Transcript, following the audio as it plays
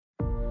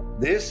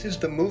This is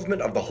the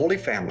movement of the Holy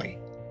Family.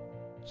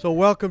 So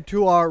welcome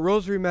to our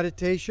Rosary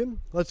Meditation.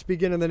 Let's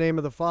begin in the name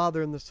of the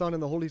Father, and the Son,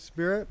 and the Holy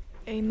Spirit.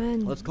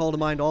 Amen. Let's call to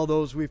mind all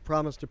those we've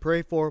promised to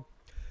pray for.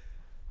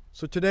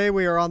 So today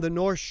we are on the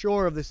north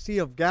shore of the Sea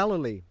of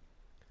Galilee.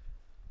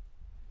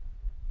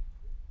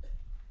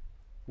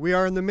 We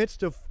are in the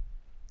midst of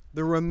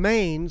the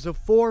remains of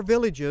 4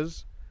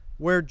 villages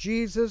where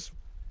Jesus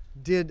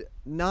did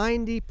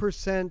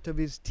 90% of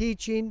his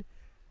teaching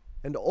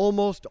and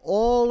almost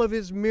all of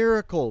his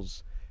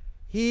miracles,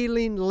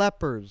 healing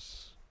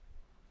lepers,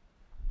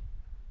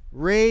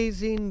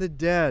 raising the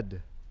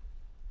dead,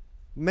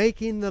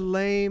 making the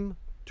lame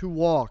to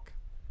walk.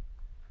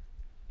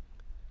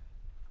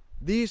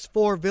 These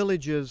 4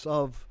 villages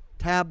of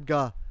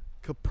Tabgha,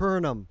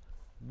 Capernaum,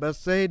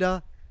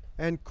 Bethsaida,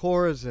 and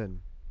Chorazin.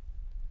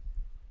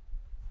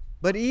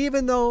 But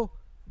even though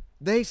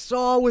they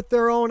saw with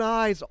their own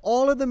eyes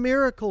all of the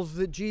miracles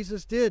that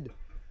Jesus did,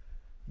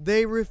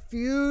 they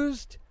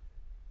refused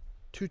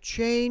to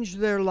change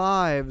their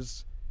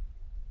lives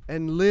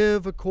and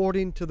live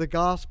according to the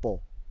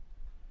gospel.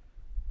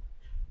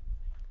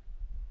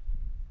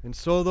 And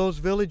so those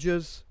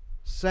villages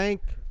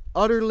sank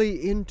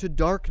utterly into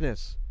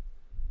darkness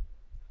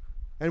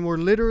and were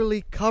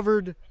literally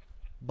covered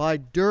by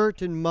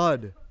dirt and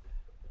mud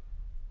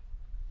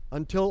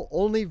until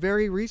only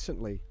very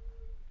recently.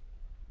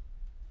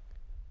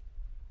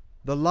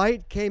 The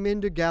light came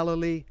into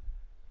Galilee,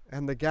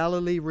 and the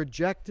Galilee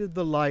rejected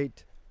the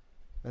light,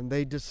 and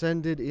they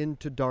descended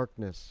into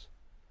darkness.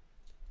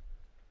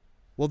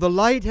 Well, the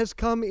light has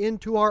come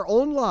into our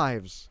own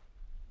lives.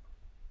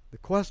 The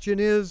question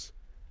is,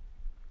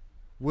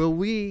 will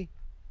we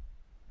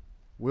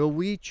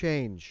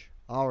change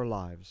our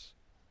lives?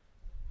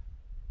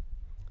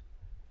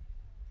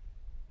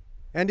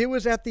 And it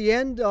was at the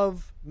end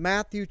of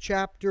Matthew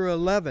chapter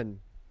 11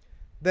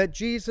 that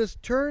Jesus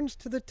turns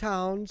to the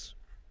towns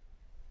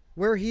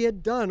where he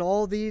had done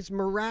all these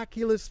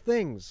miraculous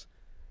things.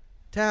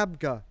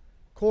 Tabgha,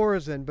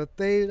 Chorazin,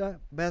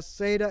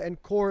 Bethsaida,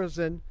 and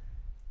Chorazin,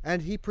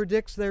 and he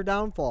predicts their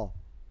downfall.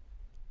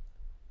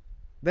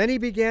 Then he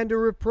began to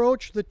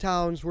reproach the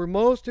towns where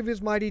most of his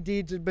mighty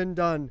deeds had been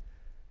done,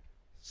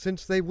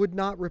 since they would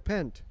not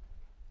repent.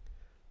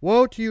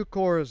 Woe to you,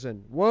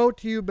 Chorazin! Woe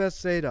to you,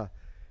 Bethsaida!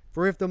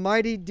 For if the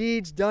mighty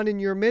deeds done in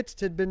your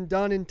midst had been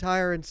done in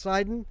Tyre and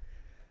Sidon,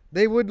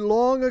 they would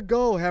long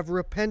ago have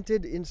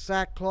repented in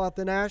sackcloth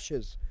and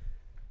ashes.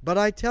 But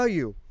I tell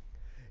you,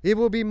 it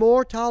will be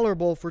more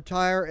tolerable for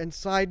Tyre and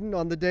Sidon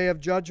on the day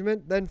of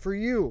judgment than for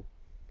you.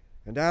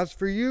 And as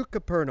for you,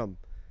 Capernaum,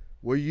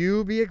 will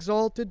you be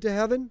exalted to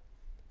heaven?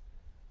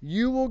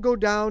 You will go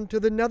down to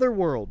the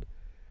netherworld.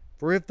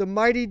 For if the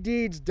mighty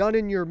deeds done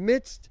in your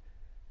midst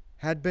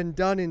had been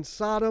done in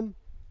Sodom,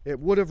 it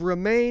would have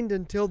remained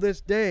until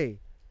this day.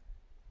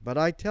 But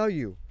I tell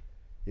you,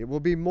 it will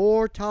be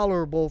more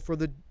tolerable for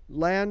the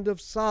land of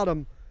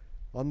Sodom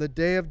on the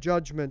day of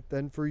judgment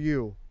than for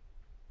you.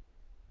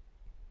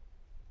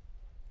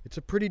 It's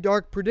a pretty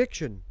dark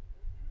prediction.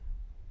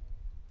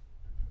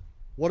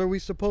 What are we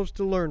supposed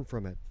to learn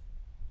from it?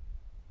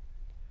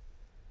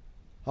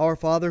 Our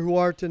Father who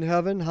art in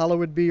heaven,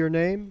 hallowed be your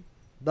name.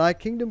 Thy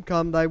kingdom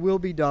come, thy will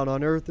be done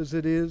on earth as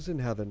it is in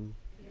heaven.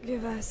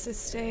 Give us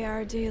this day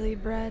our daily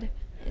bread,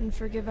 and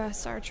forgive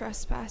us our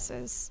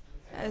trespasses,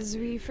 as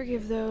we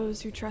forgive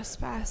those who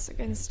trespass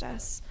against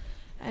us.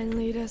 And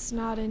lead us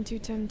not into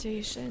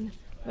temptation,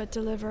 but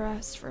deliver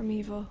us from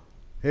evil.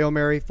 Hail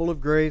Mary, full of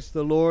grace,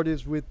 the Lord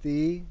is with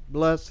thee.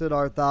 Blessed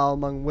art thou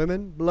among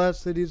women.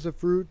 Blessed is the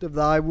fruit of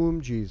thy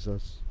womb,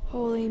 Jesus.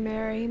 Holy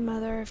Mary,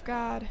 Mother of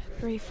God,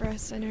 pray for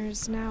us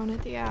sinners, now and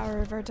at the hour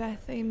of our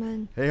death.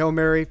 Amen. Hail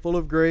Mary, full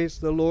of grace,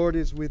 the Lord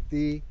is with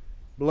thee.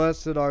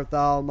 Blessed art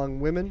thou among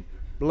women.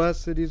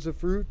 Blessed is the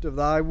fruit of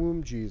thy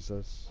womb,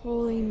 Jesus.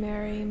 Holy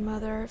Mary,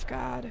 Mother of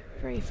God,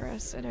 pray for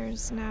us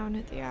sinners, now and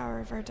at the hour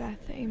of our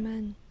death.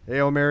 Amen.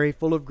 Hail Mary,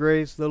 full of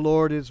grace, the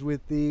Lord is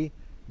with thee.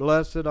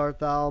 Blessed art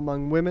thou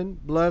among women.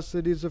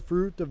 Blessed is the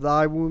fruit of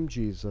thy womb,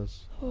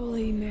 Jesus.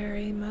 Holy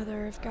Mary,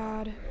 Mother of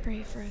God,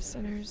 pray for us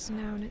sinners,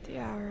 now and at the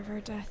hour of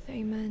our death.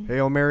 Amen.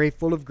 Hail Mary,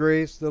 full of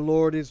grace, the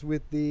Lord is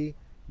with thee.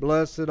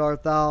 Blessed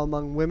art thou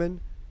among women.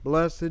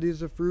 Blessed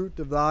is the fruit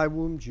of thy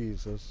womb,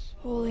 Jesus.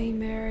 Holy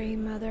Mary,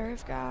 Mother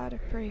of God,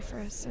 pray for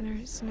us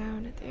sinners, now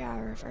and at the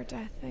hour of our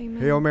death.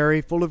 Amen. Hail Mary,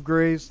 full of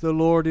grace, the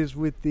Lord is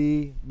with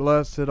thee.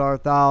 Blessed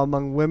art thou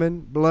among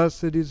women.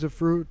 Blessed is the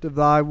fruit of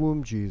thy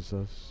womb,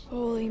 Jesus.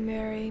 Holy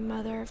Mary,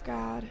 Mother of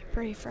God,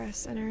 pray for us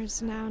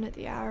sinners, now and at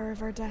the hour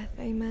of our death.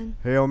 Amen.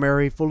 Hail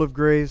Mary, full of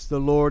grace, the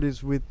Lord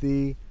is with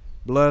thee.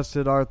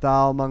 Blessed art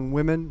thou among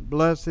women.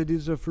 Blessed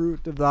is the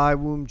fruit of thy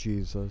womb,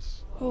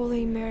 Jesus.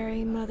 Holy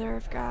Mary, Mother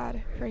of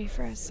God, pray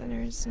for us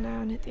sinners,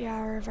 now and at the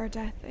hour of our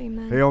death.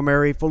 Amen. Hail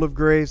Mary, full of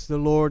grace, the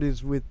Lord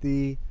is with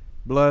thee.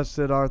 Blessed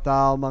art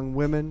thou among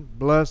women,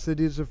 blessed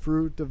is the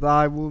fruit of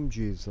thy womb,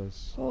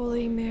 Jesus.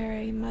 Holy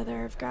Mary,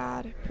 Mother of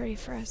God, pray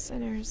for us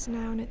sinners,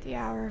 now and at the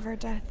hour of our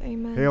death.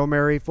 Amen. Hail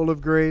Mary, full of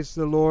grace,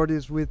 the Lord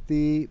is with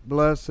thee.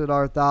 Blessed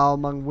art thou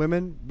among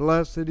women,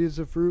 blessed is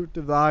the fruit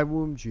of thy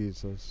womb,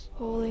 Jesus.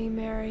 Holy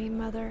Mary,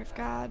 Mother of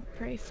God,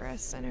 pray for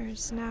us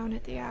sinners, now and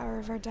at the hour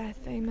of our death.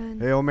 Amen.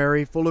 Hail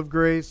Mary, full of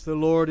grace, the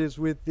Lord is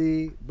with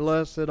thee.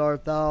 Blessed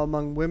art thou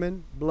among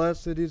women,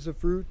 blessed is the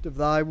fruit of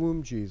thy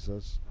womb,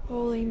 Jesus.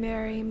 Holy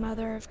Mary,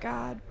 Mother of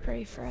God,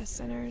 pray for us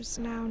sinners,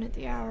 now and at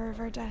the hour of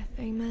our death.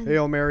 Amen.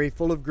 Hail Mary,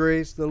 full of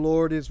grace, the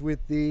Lord is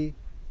with thee.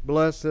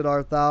 Blessed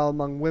art thou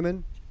among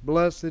women,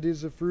 blessed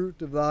is the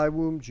fruit of thy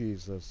womb,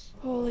 Jesus.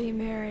 Holy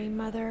Mary,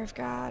 Mother of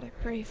God,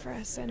 pray for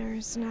us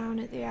sinners, now and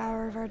at the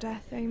hour of our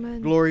death.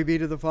 Amen. Glory be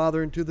to the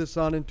Father, and to the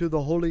Son, and to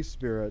the Holy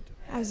Spirit.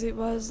 As it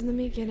was in the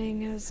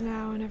beginning, is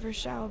now, and ever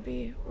shall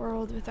be,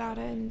 world without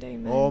end.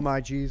 Amen. O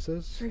my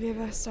Jesus, forgive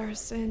us our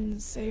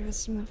sins, save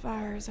us from the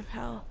fires of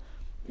hell.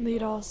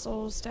 Lead all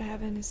souls to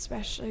heaven,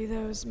 especially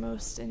those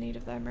most in need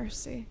of thy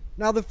mercy.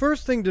 Now, the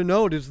first thing to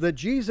note is that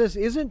Jesus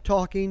isn't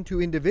talking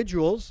to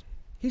individuals.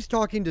 He's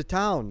talking to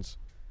towns.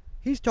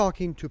 He's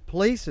talking to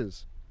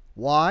places.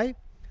 Why?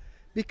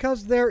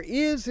 Because there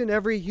is in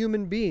every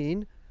human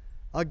being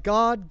a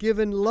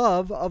God-given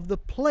love of the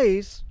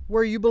place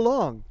where you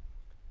belong,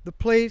 the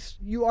place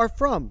you are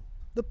from,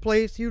 the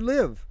place you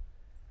live.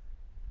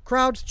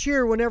 Crowds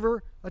cheer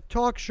whenever a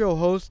talk show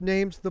host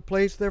names the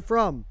place they're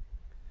from.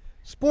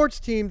 Sports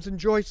teams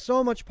enjoy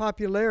so much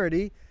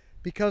popularity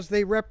because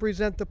they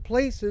represent the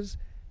places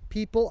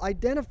people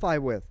identify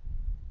with.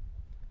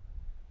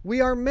 We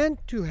are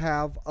meant to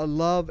have a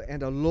love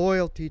and a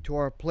loyalty to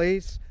our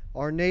place,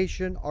 our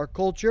nation, our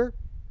culture.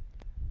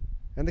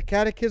 And the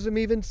Catechism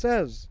even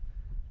says,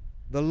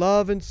 the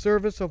love and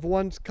service of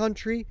one's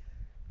country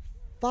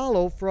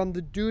follow from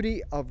the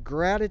duty of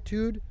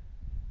gratitude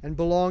and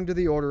belong to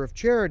the order of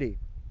charity.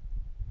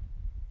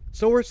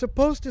 So we're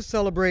supposed to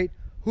celebrate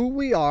who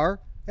we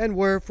are and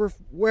where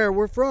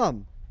we're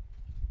from,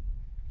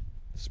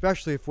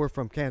 especially if we're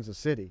from Kansas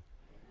City,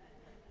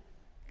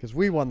 because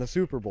we won the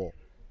Super Bowl.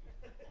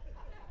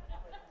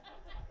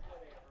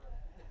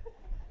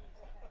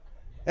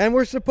 And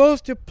we're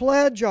supposed to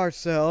pledge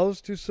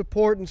ourselves to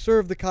support and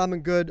serve the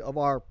common good of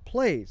our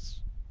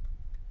place.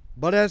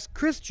 But as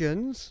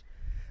Christians,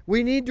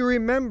 we need to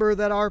remember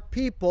that our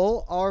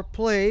people, our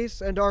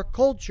place, and our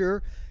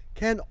culture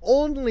can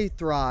only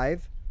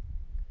thrive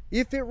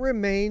if it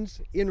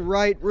remains in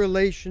right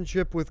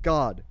relationship with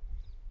God.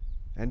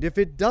 And if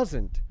it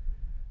doesn't,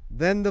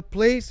 then the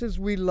places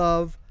we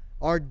love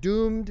are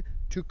doomed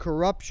to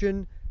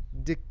corruption,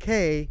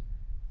 decay,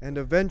 and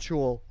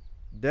eventual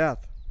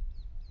death.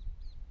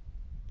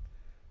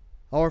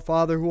 Our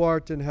Father who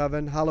art in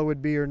heaven,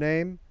 hallowed be your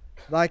name.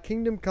 Thy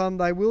kingdom come,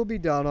 thy will be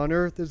done on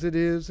earth as it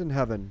is in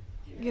heaven.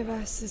 Give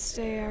us this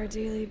day our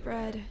daily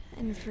bread,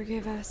 and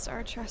forgive us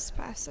our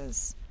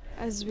trespasses,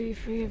 as we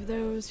forgive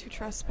those who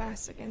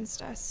trespass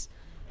against us.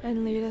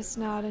 And lead us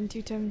not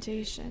into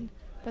temptation,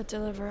 but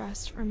deliver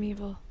us from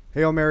evil.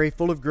 Hail Mary,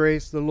 full of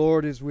grace, the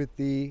Lord is with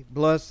thee.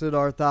 Blessed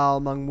art thou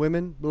among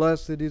women,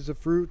 blessed is the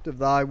fruit of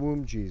thy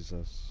womb,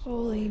 Jesus.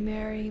 Holy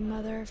Mary,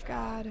 Mother of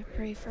God,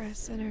 pray for us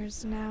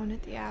sinners, now and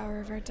at the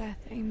hour of our death.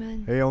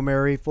 Amen. Hail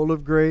Mary, full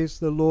of grace,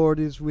 the Lord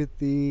is with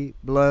thee.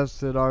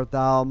 Blessed art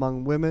thou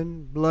among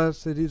women,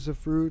 blessed is the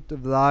fruit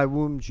of thy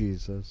womb,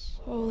 Jesus.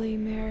 Holy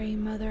Mary,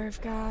 Mother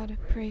of God,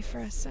 pray for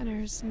us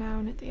sinners, now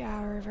and at the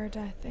hour of our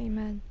death.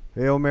 Amen.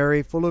 Hail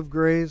Mary, full of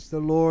grace,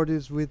 the Lord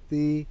is with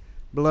thee.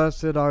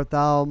 Blessed art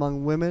thou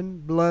among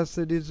women,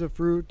 blessed is the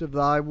fruit of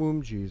thy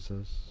womb,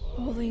 Jesus.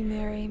 Holy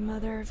Mary,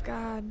 Mother of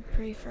God,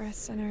 pray for us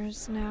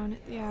sinners, now and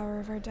at the hour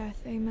of our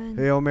death. Amen.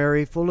 Hail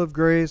Mary, full of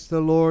grace, the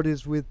Lord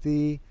is with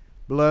thee.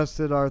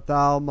 Blessed art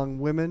thou among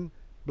women,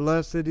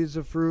 blessed is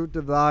the fruit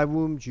of thy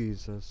womb,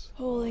 Jesus.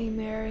 Holy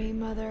Mary,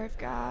 Mother of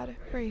God,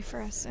 pray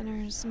for us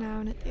sinners,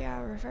 now and at the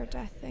hour of our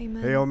death.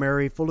 Amen. Hail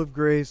Mary, full of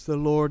grace, the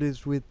Lord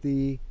is with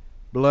thee.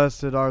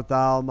 Blessed art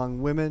thou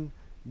among women,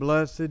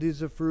 blessed is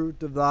the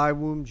fruit of thy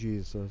womb,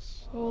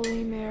 Jesus.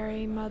 Holy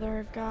Mary, Mother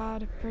of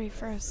God, pray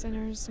for us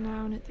sinners,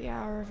 now and at the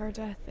hour of our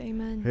death.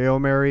 Amen. Hail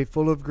Mary,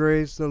 full of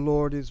grace, the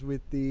Lord is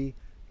with thee.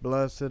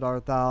 Blessed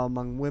art thou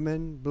among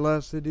women,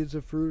 blessed is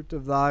the fruit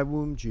of thy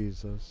womb,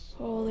 Jesus.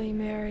 Holy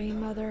Mary,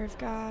 Mother of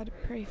God,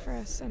 pray for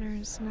us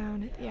sinners, now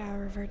and at the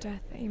hour of our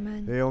death.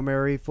 Amen. Hail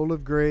Mary, full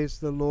of grace,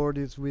 the Lord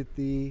is with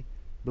thee.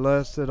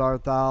 Blessed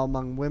art thou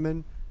among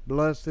women,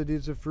 blessed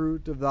is the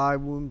fruit of thy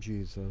womb,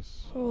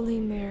 Jesus. Holy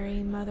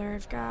Mary, Mother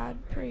of God,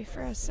 pray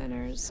for us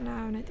sinners,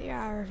 now and at the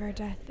hour of our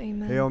death.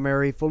 Amen. Hail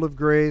Mary, full of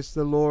grace,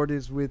 the Lord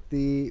is with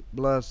thee.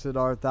 Blessed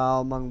art thou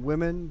among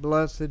women,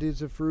 blessed is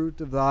the fruit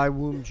of thy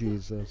womb,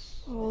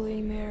 Jesus.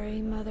 Holy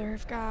Mary, Mother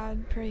of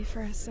God, pray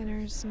for us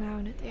sinners, now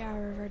and at the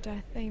hour of our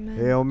death. Amen.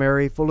 Hail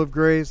Mary, full of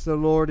grace, the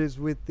Lord is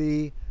with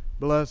thee.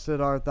 Blessed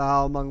art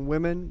thou among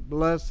women,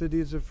 blessed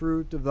is the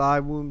fruit of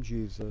thy womb,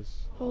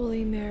 Jesus.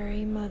 Holy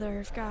Mary, Mother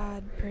of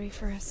God, pray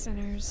for us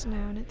sinners,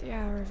 now and at the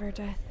hour of our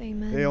death.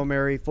 Amen. Hail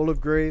Mary, full of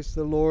grace,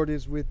 the Lord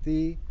is with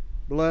thee.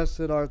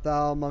 blessed art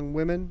thou among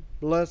women,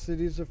 blessed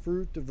is the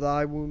fruit of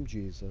thy womb,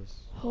 Jesus.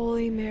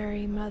 Holy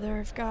Mary,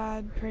 Mother of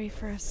God, pray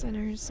for us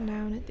sinners,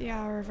 now and at the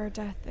hour of our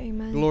death.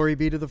 Amen. Glory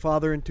be to the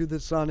Father, and to the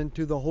Son, and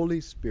to the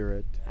Holy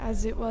Spirit.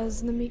 As it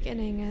was in the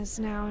beginning, as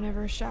now, and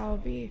ever shall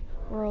be,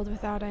 world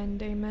without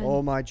end. Amen.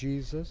 O my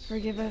Jesus,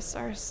 Forgive us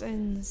our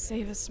sins,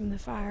 save us from the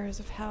fires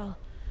of hell.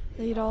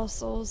 Lead all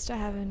souls to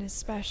heaven,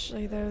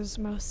 especially those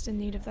most in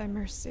need of thy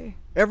mercy.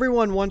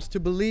 everyone wants to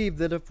believe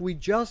that if we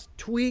just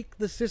tweak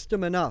the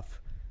system enough,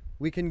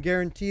 we can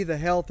guarantee the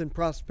health and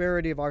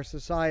prosperity of our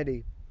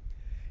society.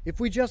 If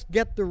we just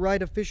get the right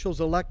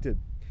officials elected,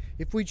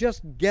 if we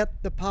just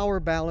get the power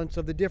balance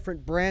of the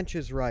different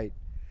branches right,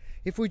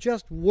 if we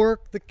just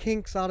work the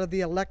kinks out of the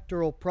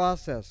electoral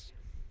process,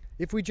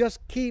 if we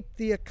just keep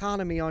the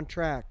economy on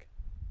track.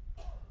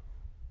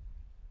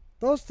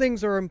 Those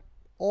things are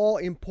all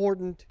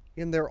important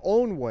in their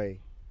own way,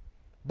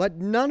 but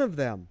none of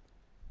them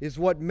is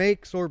what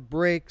makes or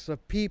breaks a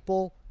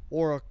people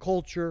or a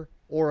culture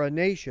or a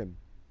nation.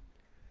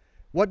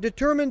 What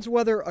determines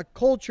whether a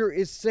culture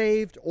is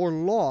saved or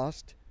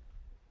lost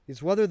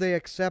is whether they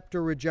accept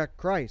or reject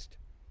Christ.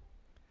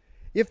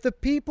 If the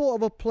people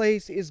of a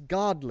place is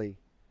godly,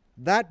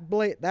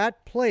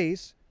 that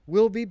place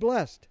will be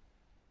blessed.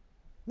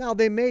 Now,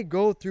 they may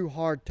go through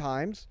hard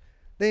times,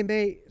 they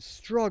may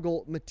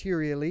struggle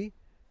materially,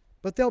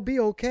 but they'll be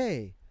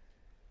okay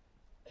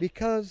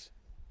because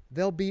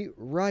they'll be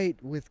right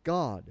with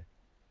God,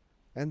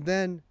 and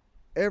then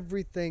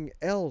everything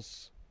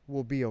else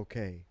will be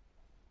okay.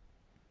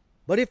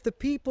 But if the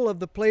people of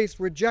the place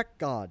reject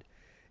God,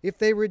 if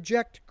they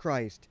reject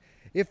Christ,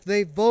 if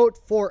they vote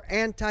for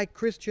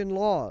anti-Christian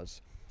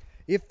laws,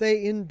 if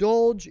they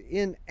indulge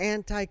in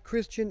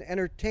anti-Christian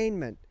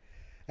entertainment,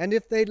 and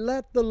if they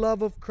let the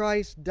love of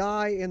Christ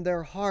die in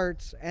their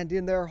hearts and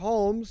in their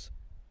homes,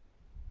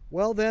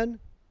 well then,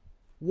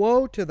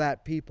 woe to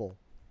that people.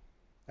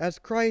 As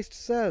Christ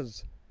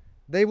says,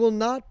 they will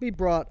not be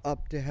brought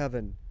up to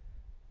heaven.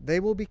 They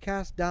will be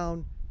cast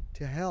down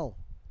to hell.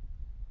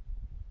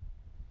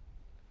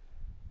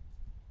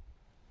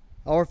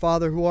 Our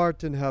Father who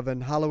art in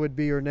heaven, hallowed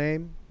be your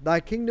name. Thy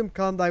kingdom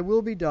come, thy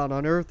will be done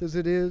on earth as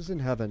it is in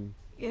heaven.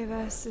 Give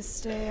us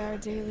this day our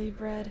daily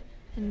bread,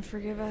 and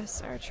forgive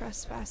us our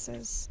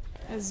trespasses,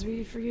 as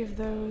we forgive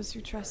those who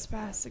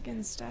trespass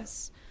against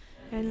us.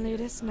 And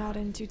lead us not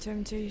into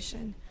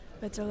temptation,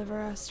 but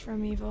deliver us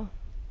from evil.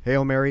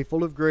 Hail Mary,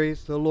 full of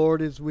grace, the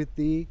Lord is with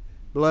thee.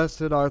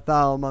 Blessed art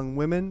thou among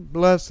women,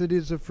 blessed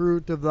is the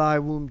fruit of thy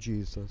womb,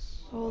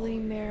 Jesus. Holy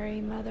Mary,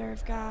 Mother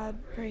of God,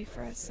 pray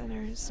for us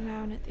sinners,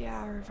 now and at the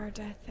hour of our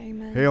death.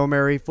 Amen. Hail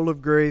Mary, full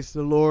of grace,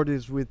 the Lord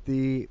is with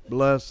thee.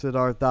 Blessed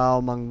art thou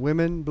among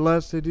women,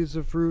 blessed is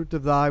the fruit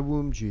of thy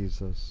womb,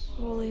 Jesus.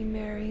 Holy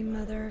Mary,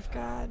 Mother of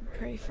God,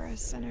 pray for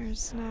us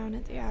sinners, now and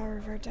at the hour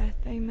of our death.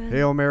 Amen.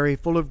 Hail Mary,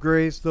 full of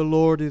grace, the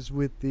Lord is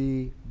with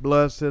thee.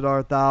 Blessed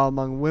art thou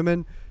among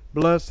women,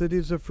 blessed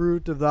is the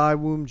fruit of thy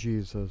womb,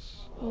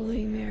 Jesus.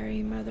 Holy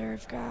Mary, Mother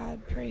of God,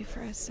 pray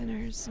for us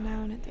sinners,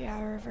 now and at the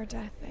hour of our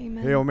death.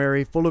 Amen. Hail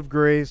Mary, full of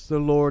grace, the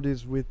Lord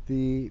is with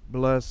thee.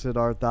 Blessed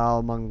art thou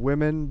among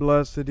women,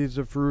 blessed is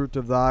the fruit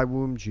of thy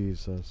womb,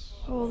 Jesus.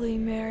 Holy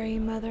Mary,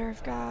 Mother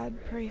of God,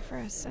 pray for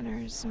us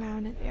sinners, now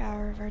and at the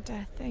hour of our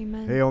death.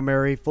 Amen. Hail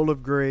Mary, full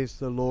of grace,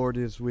 the Lord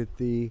is with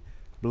thee.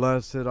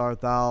 Blessed art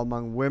thou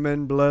among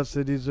women,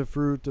 blessed is the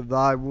fruit of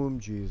thy womb,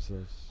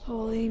 Jesus.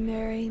 Holy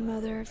Mary,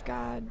 Mother of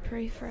God,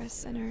 pray for us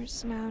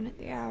sinners, now and at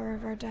the hour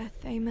of our death.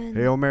 Amen.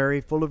 Hail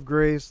Mary, full of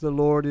grace, the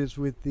Lord is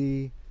with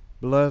thee.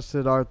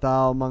 Blessed art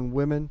thou among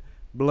women,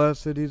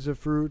 blessed is the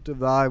fruit of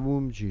thy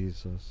womb,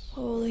 Jesus.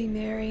 Holy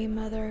Mary,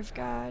 Mother of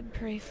God,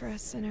 pray for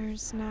us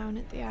sinners, now and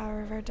at the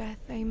hour of our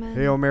death. Amen.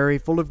 Hail Mary,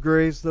 full of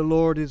grace, the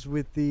Lord is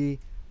with thee.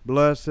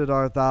 Blessed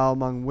art thou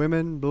among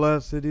women,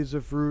 blessed is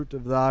the fruit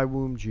of thy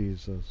womb,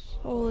 Jesus.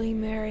 Holy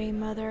Mary,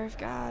 Mother of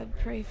God,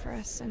 pray for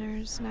us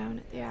sinners, now and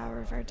at the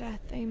hour of our death.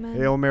 Amen.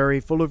 Hail Mary,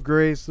 full of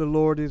grace, the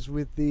Lord is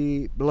with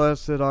thee.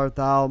 Blessed art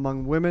thou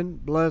among women,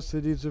 blessed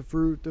is the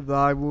fruit of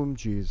thy womb,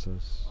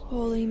 Jesus.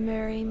 Holy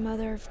Mary,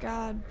 Mother of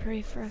God,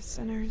 pray for us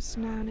sinners,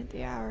 now and at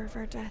the hour of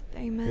our death.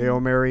 Amen. Hail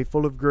Mary,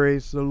 full of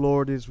grace, the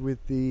Lord is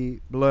with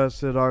thee.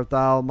 Blessed art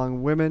thou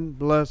among women,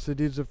 blessed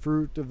is the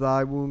fruit of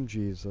thy womb,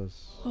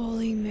 Jesus.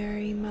 Holy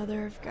Mary,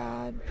 Mother of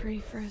God, pray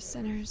for us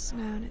sinners,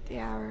 now and at the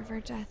hour of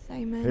our death.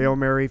 Amen. Hail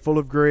Mary, full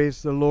of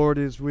grace, the Lord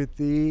is with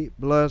thee.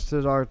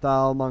 Blessed art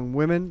thou among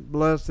women,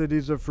 blessed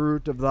is the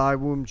fruit of thy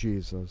womb,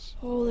 Jesus.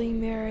 Holy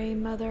Mary,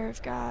 Mother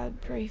of God,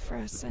 pray for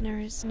us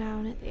sinners, now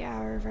and at the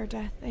hour of our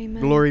death.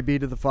 Amen. Glory be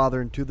to the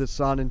Father, and to the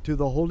Son, and to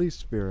the Holy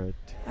Spirit.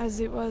 As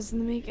it was in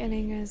the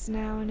beginning, as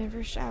now, and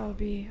ever shall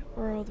be,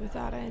 world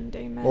without end.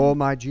 Amen. O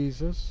my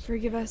Jesus,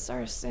 Forgive us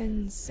our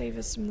sins, save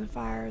us from the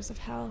fires of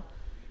hell.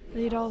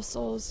 Lead all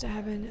souls to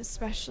heaven,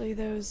 especially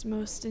those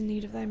most in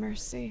need of thy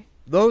mercy.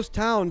 those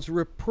towns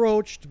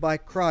reproached by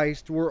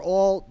Christ were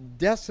all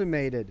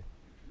decimated.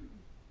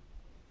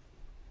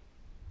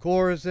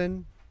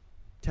 Chorazin,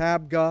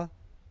 Tabgha,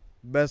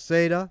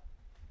 Bethsaida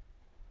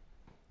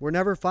were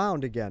never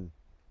found again.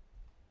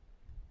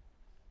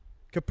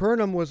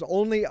 Capernaum was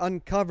only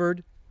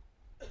uncovered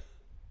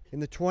in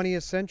the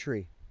 20th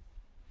century.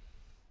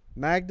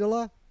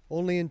 Magdala,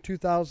 only in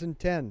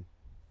 2010.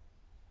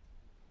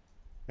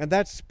 And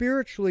that's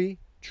spiritually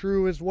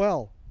true as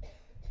well.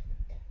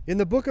 In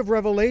the book of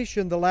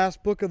Revelation, the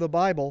last book of the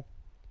Bible,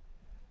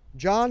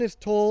 John is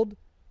told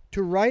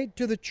to write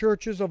to the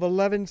churches of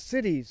 11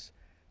 cities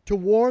to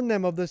warn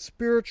them of the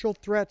spiritual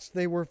threats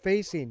they were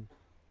facing.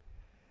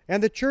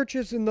 And the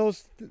churches in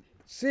those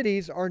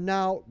cities are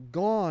now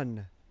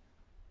gone.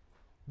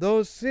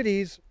 Those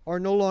cities are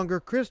no longer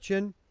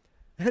Christian,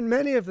 and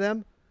many of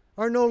them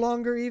are no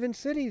longer even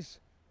cities.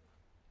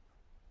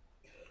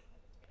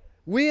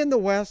 We in the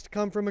West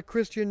come from a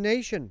Christian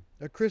nation,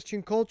 a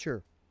Christian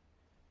culture.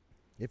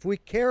 If we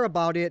care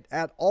about it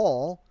at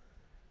all,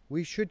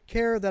 we should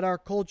care that our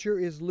culture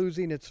is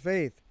losing its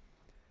faith,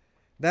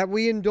 that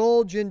we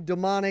indulge in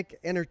demonic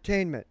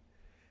entertainment,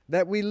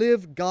 that we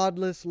live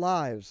godless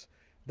lives,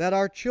 that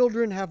our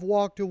children have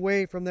walked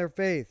away from their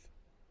faith.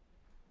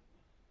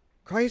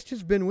 Christ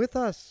has been with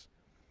us.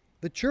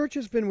 The church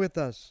has been with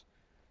us.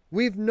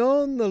 We've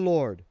known the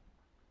Lord.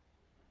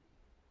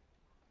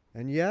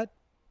 And yet,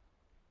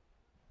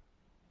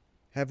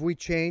 have we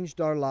changed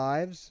our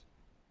lives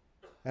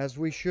as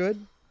we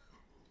should?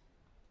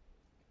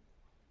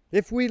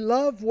 If we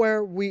love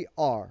where we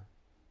are,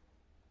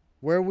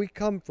 where we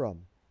come from,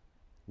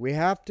 we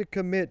have to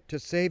commit to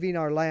saving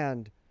our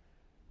land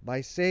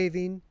by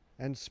saving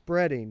and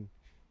spreading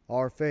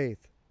our faith.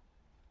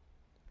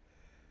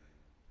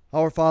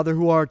 Our Father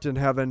who art in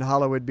heaven,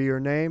 hallowed be your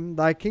name.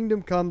 Thy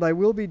kingdom come, thy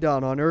will be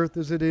done on earth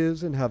as it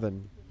is in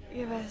heaven.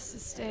 Give us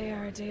this day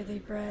our daily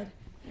bread,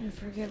 and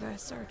forgive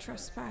us our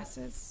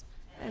trespasses,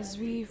 as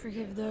we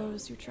forgive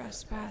those who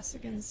trespass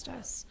against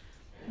us.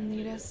 And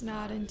lead us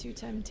not into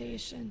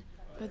temptation,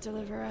 but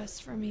deliver us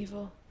from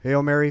evil.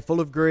 Hail Mary,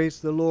 full of grace,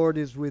 the Lord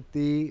is with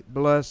thee.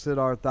 Blessed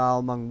art thou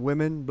among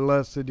women.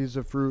 Blessed is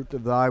the fruit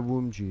of thy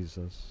womb,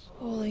 Jesus.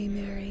 Holy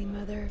Mary,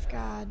 Mother of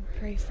God,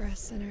 pray for us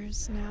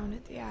sinners, now and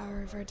at the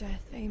hour of our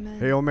death. Amen.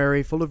 Hail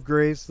Mary, full of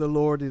grace, the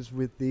Lord is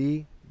with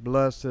thee.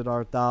 Blessed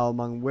art thou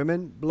among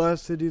women.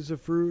 Blessed is the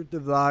fruit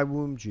of thy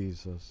womb,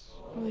 Jesus.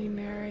 Holy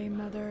Mary,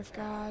 Mother of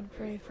God,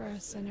 pray for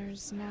us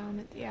sinners, now and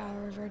at the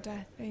hour of our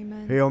death.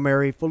 Amen. Hail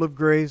Mary, full of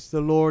grace,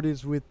 the Lord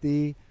is with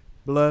thee.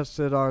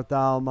 Blessed art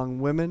thou among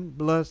women.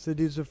 Blessed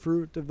is the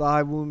fruit of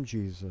thy womb,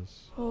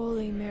 Jesus.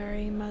 Holy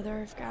Mary,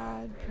 Mother of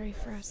God, pray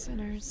for us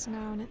sinners,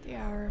 now and at the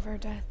hour of our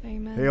death.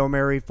 Amen. Hail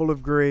Mary, full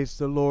of grace,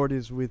 the Lord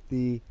is with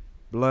thee.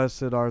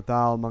 Blessed art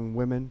thou among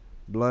women.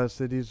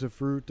 Blessed is the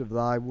fruit of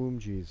thy womb,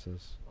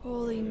 Jesus.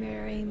 Holy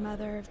Mary,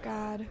 Mother of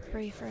God,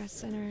 pray for us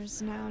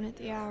sinners, now and at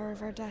the hour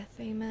of our death.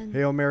 Amen.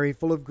 Hail Mary,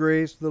 full of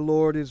grace, the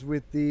Lord is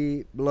with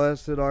thee.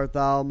 Blessed art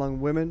thou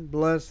among women.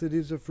 Blessed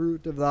is the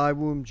fruit of thy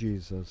womb,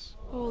 Jesus.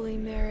 Holy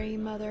Mary,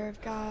 Mother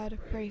of God,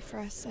 pray for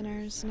us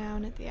sinners, now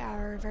and at the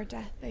hour of our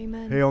death.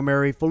 Amen. Hail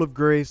Mary, full of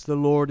grace, the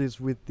Lord is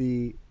with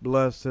thee.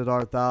 Blessed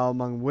art thou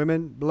among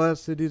women.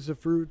 Blessed is the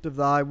fruit of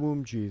thy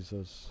womb,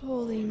 Jesus.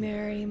 Holy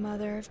Mary,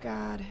 Mother of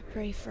God,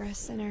 pray for us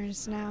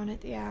sinners, now and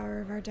at the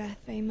hour of our death.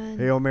 Amen.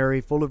 Hail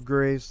Mary, full of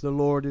grace, the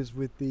Lord is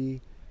with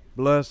thee.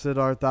 Blessed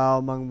art thou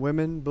among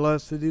women.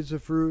 Blessed is the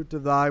fruit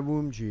of thy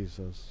womb,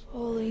 Jesus.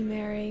 Holy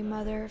Mary,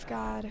 Mother of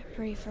God,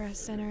 pray for us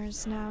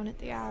sinners, now and at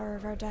the hour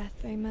of our death.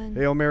 Amen.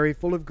 Hail Mary,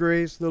 full of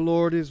grace, the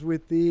Lord is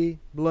with thee.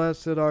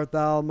 Blessed art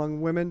thou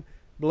among women.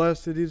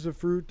 Blessed is the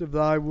fruit of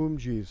thy womb,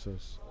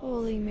 Jesus.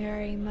 Holy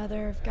Mary,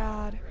 Mother of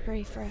God,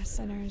 pray for us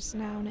sinners,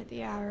 now and at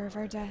the hour of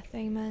our death.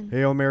 Amen.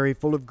 Hail Mary,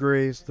 full of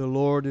grace, the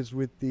Lord is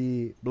with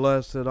thee.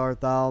 Blessed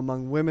art thou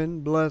among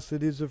women.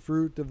 Blessed is the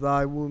fruit of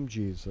thy womb,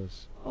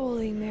 Jesus.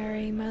 Holy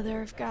Mary,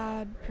 Mother of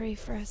God, pray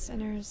for us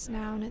sinners,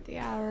 now and at the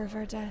hour of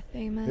our death.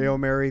 Amen. Hail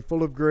Mary,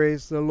 full of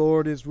grace, the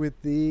Lord is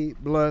with thee.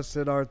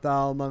 Blessed art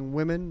thou among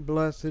women.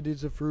 Blessed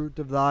is the fruit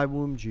of thy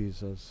womb,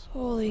 Jesus.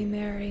 Holy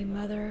Mary,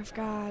 Mother of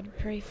God,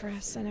 pray for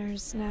us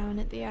sinners, now and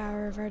at the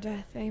hour of our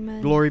death.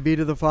 Amen. Glory be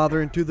to the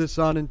Father, and to the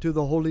Son, and to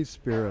the Holy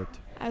Spirit.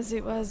 As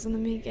it was in the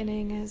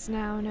beginning, is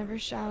now, and ever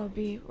shall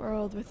be,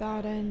 world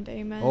without end.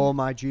 Amen. O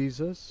my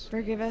Jesus,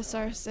 forgive us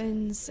our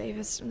sins, save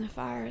us from the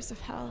fires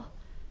of hell.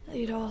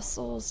 Lead all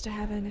souls to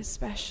heaven,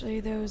 especially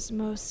those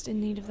most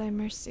in need of thy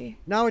mercy.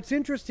 Now it's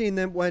interesting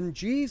that when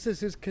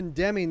Jesus is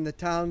condemning the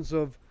towns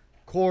of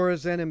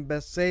Chorazin and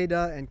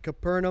Bethsaida and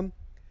Capernaum,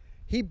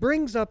 he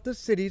brings up the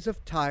cities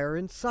of Tyre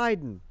and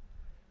Sidon.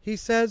 He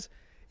says,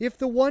 if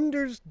the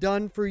wonders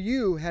done for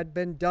you had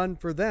been done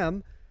for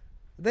them,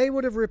 they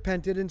would have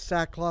repented in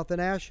sackcloth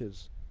and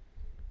ashes.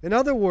 In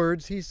other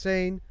words, he's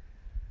saying,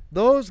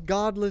 those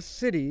godless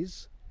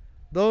cities,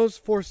 those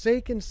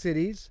forsaken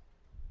cities,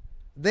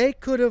 they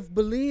could have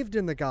believed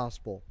in the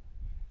gospel.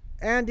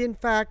 And in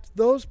fact,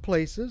 those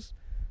places,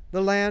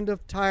 the land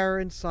of Tyre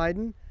and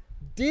Sidon,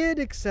 did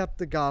accept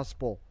the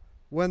gospel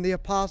when the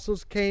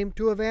apostles came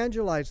to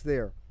evangelize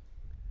there.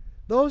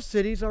 Those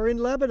cities are in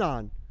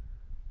Lebanon.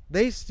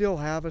 They still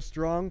have a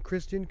strong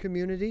Christian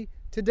community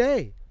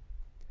today.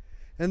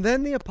 And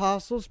then the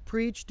apostles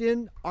preached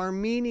in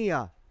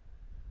Armenia.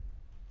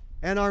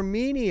 And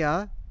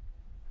Armenia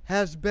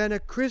has been a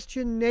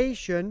Christian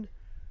nation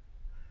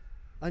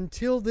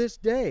until this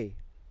day,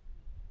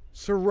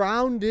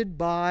 surrounded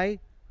by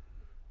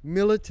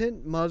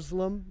militant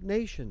Muslim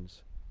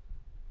nations.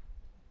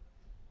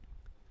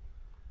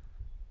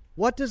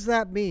 What does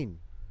that mean?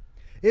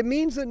 It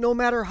means that no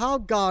matter how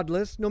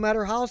godless, no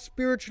matter how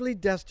spiritually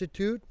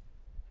destitute,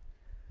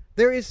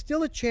 there is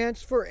still a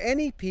chance for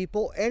any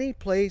people, any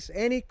place,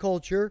 any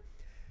culture,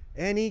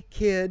 any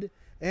kid,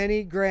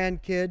 any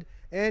grandkid,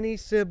 any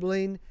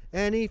sibling,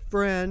 any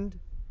friend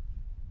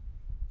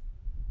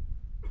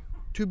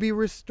to be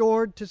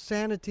restored to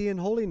sanity and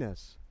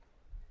holiness.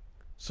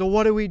 So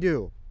what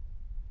do?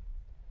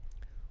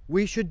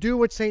 We should do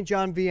what St.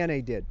 John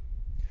Vianney did.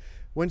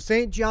 When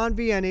St. John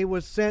Vianney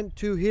was sent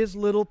to his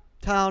little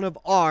town of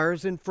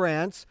Ars in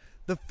France,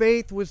 the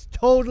faith was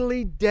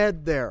totally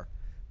dead there.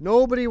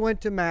 Nobody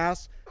went to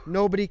Mass.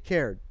 Nobody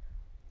cared.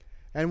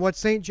 And what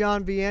St.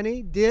 John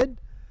Vianney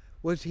did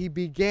was he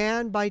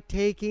began by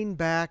taking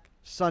back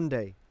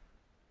Sunday.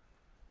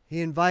 He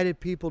invited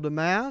people to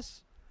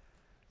Mass,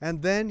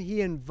 and then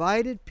he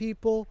invited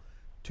people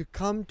to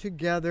come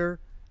together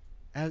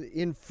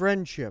in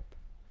friendship.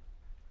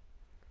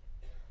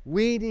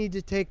 We need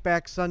to take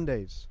back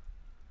Sundays.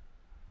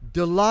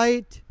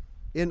 Delight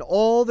in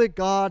all that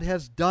God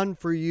has done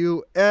for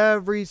you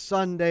every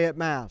Sunday at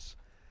Mass.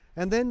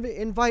 And then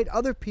invite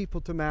other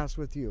people to Mass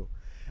with you.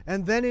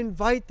 And then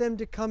invite them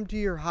to come to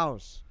your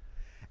house.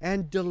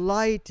 And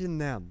delight in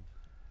them.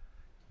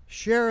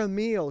 Share a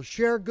meal.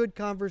 Share good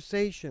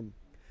conversation.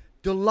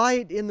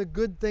 Delight in the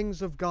good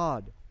things of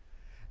God.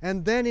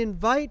 And then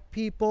invite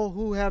people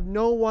who have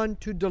no one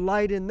to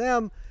delight in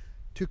them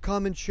to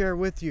come and share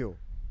with you.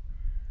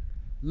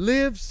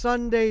 Live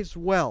Sundays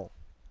well.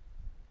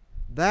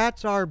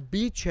 That's our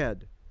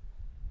beachhead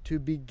to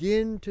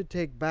begin to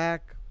take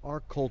back our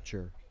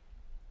culture.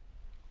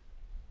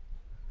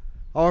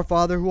 Our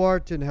Father who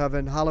art in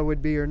heaven,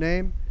 hallowed be your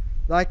name.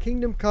 Thy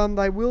kingdom come,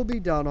 thy will be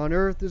done on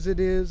earth as it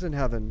is in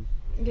heaven.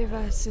 Give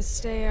us this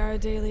day our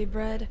daily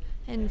bread,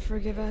 and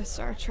forgive us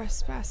our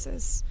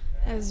trespasses,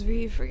 as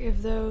we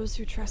forgive those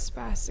who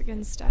trespass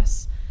against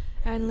us.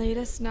 And lead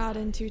us not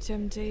into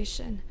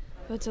temptation,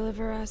 but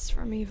deliver us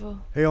from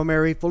evil. Hail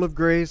Mary, full of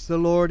grace, the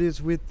Lord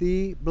is with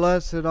thee.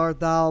 Blessed art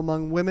thou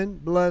among women.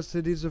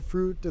 Blessed is the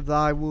fruit of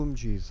thy womb,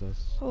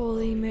 Jesus.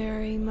 Holy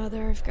Mary,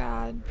 Mother of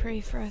God, pray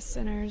for us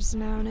sinners,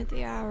 now and at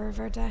the hour of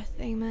our death.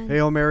 Amen.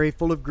 Hail Mary,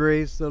 full of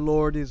grace, the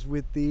Lord is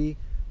with thee.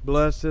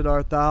 Blessed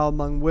art thou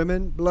among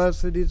women.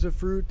 Blessed is the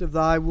fruit of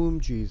thy womb,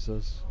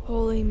 Jesus.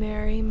 Holy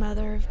Mary,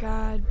 Mother of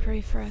God,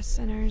 pray for us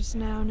sinners,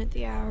 now and at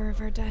the hour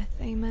of our death.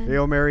 Amen.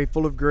 Hail Mary,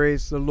 full of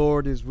grace, the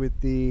Lord is with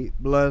thee.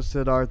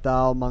 Blessed art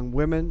thou among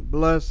women.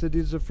 Blessed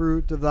is the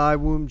fruit of thy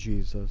womb,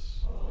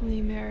 Jesus.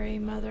 Holy Mary,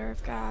 Mother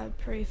of God,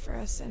 pray for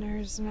us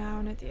sinners, now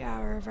and at the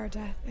hour of our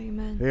death.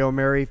 Amen. Hail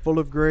Mary, full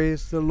of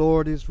grace, the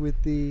Lord is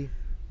with thee.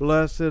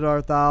 Blessed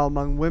art thou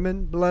among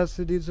women.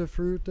 Blessed is the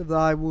fruit of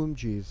thy womb,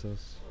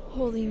 Jesus.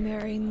 Holy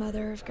Mary,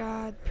 Mother of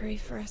God, pray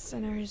for us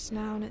sinners,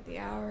 now and at the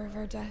hour of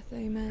our death.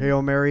 Amen.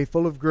 Hail Mary,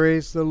 full of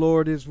grace, the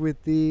Lord is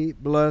with thee.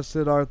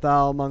 Blessed art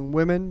thou among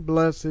women.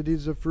 Blessed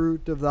is the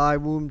fruit of thy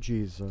womb,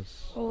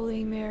 Jesus.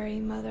 Holy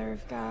Mary, Mother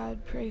of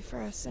God, pray for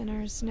us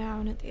sinners, now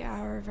and at the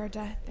hour of our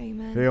death.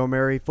 Amen. Hail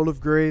Mary, full of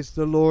grace,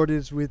 the Lord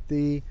is with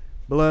thee.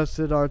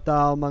 Blessed art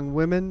thou among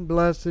women.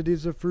 Blessed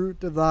is the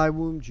fruit of thy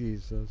womb,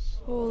 Jesus.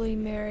 Holy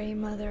Mary,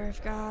 Mother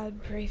of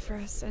God, pray for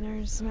us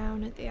sinners, now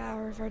and at the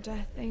hour of our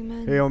death.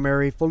 Amen. Hail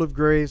Mary, full of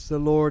grace, the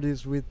Lord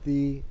is with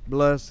thee.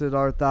 Blessed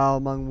art thou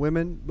among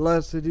women.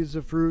 Blessed is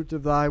the fruit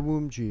of thy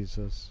womb,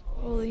 Jesus.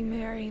 Holy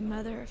Mary,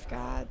 Mother of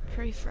God,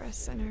 pray for us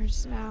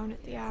sinners, now and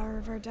at the hour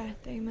of our death.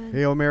 Amen.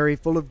 Hail Mary,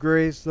 full of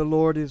grace, the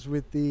Lord is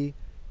with thee.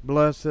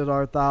 Blessed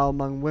art thou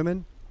among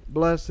women.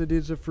 Blessed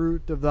is the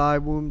fruit of thy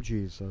womb,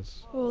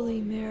 Jesus.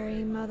 Holy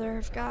Mary, Mother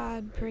of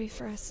God, pray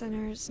for us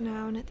sinners,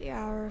 now and at the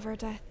hour of our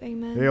death.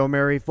 Amen. Hail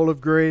Mary, full of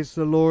grace,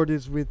 the Lord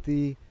is with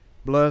thee.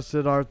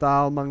 Blessed art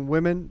thou among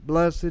women.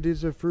 Blessed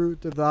is the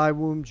fruit of thy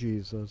womb,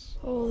 Jesus.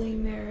 Holy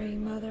Mary,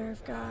 Mother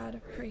of God,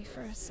 pray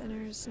for us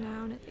sinners,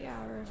 now and at the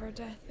hour of our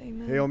death.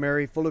 Amen. Hail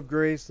Mary, full of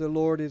grace, the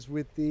Lord is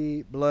with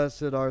thee.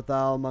 Blessed art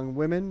thou among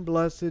women.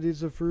 Blessed is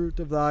the fruit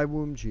of thy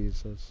womb,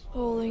 Jesus.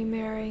 Holy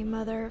Mary,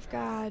 Mother of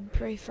God,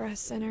 pray for us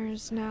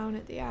sinners, now and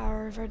at the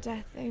hour of our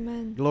death.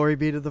 Amen. Glory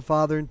be to the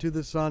Father, and to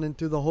the Son, and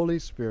to the Holy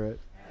Spirit.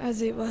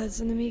 As it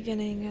was in the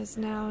beginning, as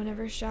now and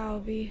ever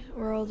shall be,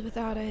 world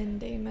without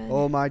end. Amen.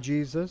 O my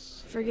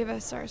Jesus, forgive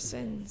us our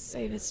sins,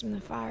 save us from the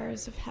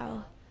fires of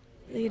hell.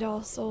 Lead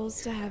all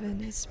souls to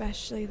heaven,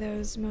 especially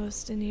those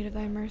most in need of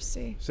thy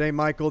mercy. Saint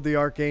Michael the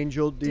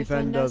Archangel,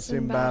 defend us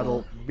in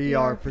battle. Be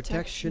our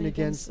protection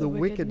against the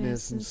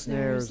wickedness and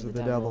snares of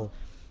the devil.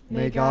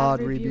 May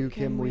God rebuke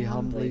him, we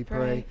humbly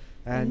pray.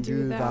 And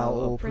do thou,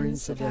 O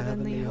Prince of the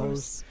heavenly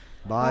hosts,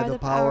 by the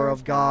power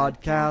of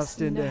God,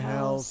 cast into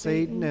hell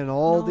Satan and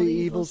all the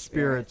evil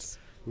spirits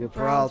who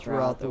prowl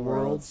throughout the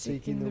world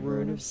seeking the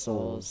ruin of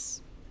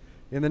souls.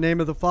 In the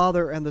name of the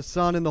Father, and the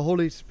Son, and the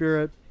Holy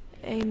Spirit.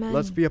 Amen.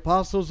 Let's be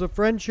apostles of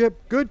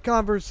friendship, good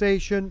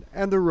conversation,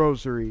 and the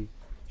rosary.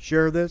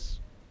 Share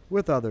this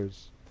with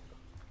others.